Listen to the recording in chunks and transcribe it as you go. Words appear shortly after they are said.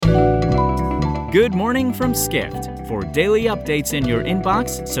Good morning from Skift. For daily updates in your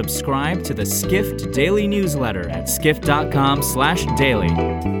inbox, subscribe to the Skift Daily newsletter at skift.com/daily.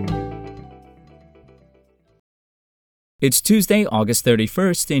 It's Tuesday, August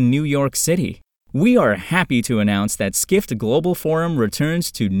 31st in New York City. We are happy to announce that Skift Global Forum returns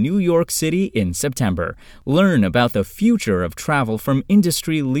to New York City in September. Learn about the future of travel from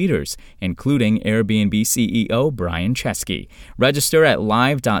industry leaders, including Airbnb CEO Brian Chesky. Register at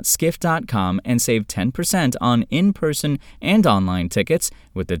live.skift.com and save 10% on in-person and online tickets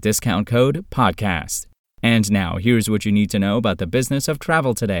with the discount code PODCAST. And now, here's what you need to know about the business of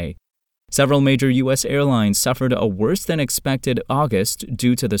travel today. Several major U.S. airlines suffered a worse-than-expected August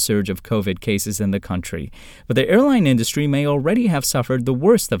due to the surge of COVID cases in the country. But the airline industry may already have suffered the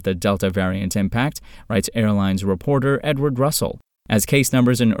worst of the Delta variant impact, writes airlines reporter Edward Russell. As case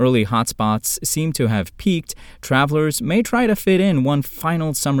numbers in early hotspots seem to have peaked, travelers may try to fit in one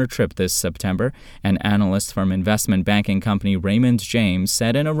final summer trip this September. An analyst from investment banking company Raymond James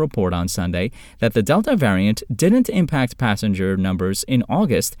said in a report on Sunday that the Delta variant didn't impact passenger numbers in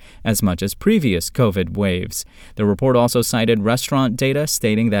August as much as previous COVID waves. The report also cited restaurant data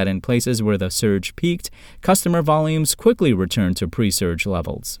stating that in places where the surge peaked, customer volumes quickly returned to pre-surge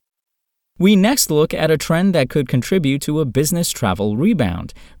levels. We next look at a trend that could contribute to a business travel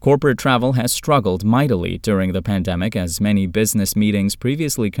rebound. Corporate travel has struggled mightily during the pandemic as many business meetings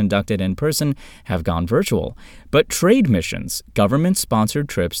previously conducted in person have gone virtual. But trade missions, government-sponsored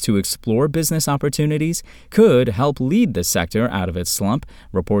trips to explore business opportunities, could help lead the sector out of its slump,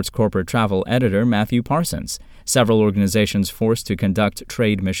 reports corporate travel editor Matthew Parsons. Several organizations forced to conduct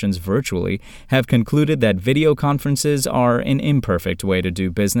trade missions virtually have concluded that video conferences are an imperfect way to do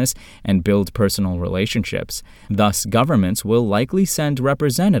business and build personal relationships. Thus, governments will likely send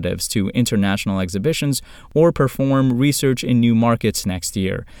representatives to international exhibitions or perform research in new markets next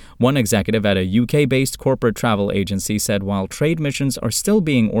year. One executive at a UK-based corporate travel agency said while trade missions are still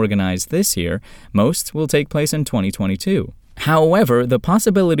being organized this year, most will take place in 2022. However, the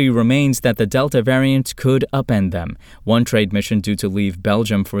possibility remains that the Delta variant could upend them. One trade mission due to leave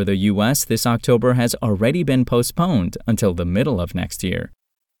Belgium for the U.S. this October has already been postponed until the middle of next year.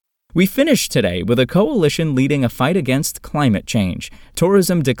 We finish today with a coalition leading a fight against climate change.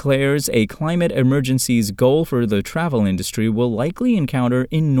 Tourism declares a climate emergency's goal for the travel industry will likely encounter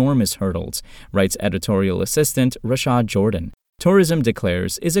enormous hurdles, writes editorial assistant Rashad Jordan. Tourism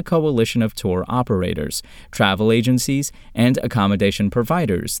Declares is a coalition of tour operators, travel agencies, and accommodation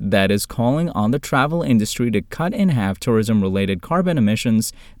providers that is calling on the travel industry to cut in half tourism-related carbon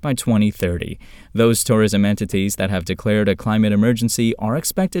emissions by 2030. Those tourism entities that have declared a climate emergency are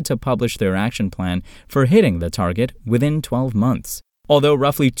expected to publish their action plan for hitting the target within 12 months. Although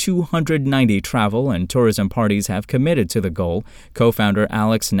roughly 290 travel and tourism parties have committed to the goal, co-founder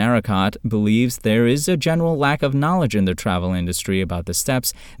Alex Naricot believes there is a general lack of knowledge in the travel industry about the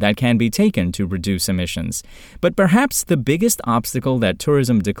steps that can be taken to reduce emissions. But perhaps the biggest obstacle that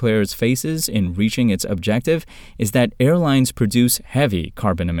Tourism Declares faces in reaching its objective is that airlines produce heavy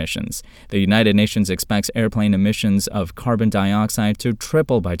carbon emissions. The United Nations expects airplane emissions of carbon dioxide to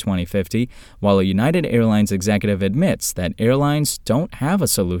triple by 2050, while a United Airlines executive admits that airlines don't have a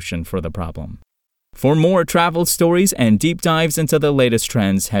solution for the problem. For more travel stories and deep dives into the latest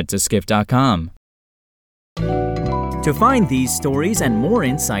trends, head to skift.com. To find these stories and more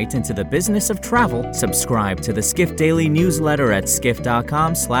insight into the business of travel, subscribe to the Skift Daily newsletter at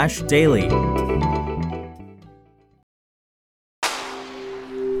skift.com/daily.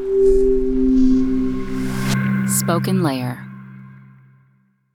 Spoken Layer.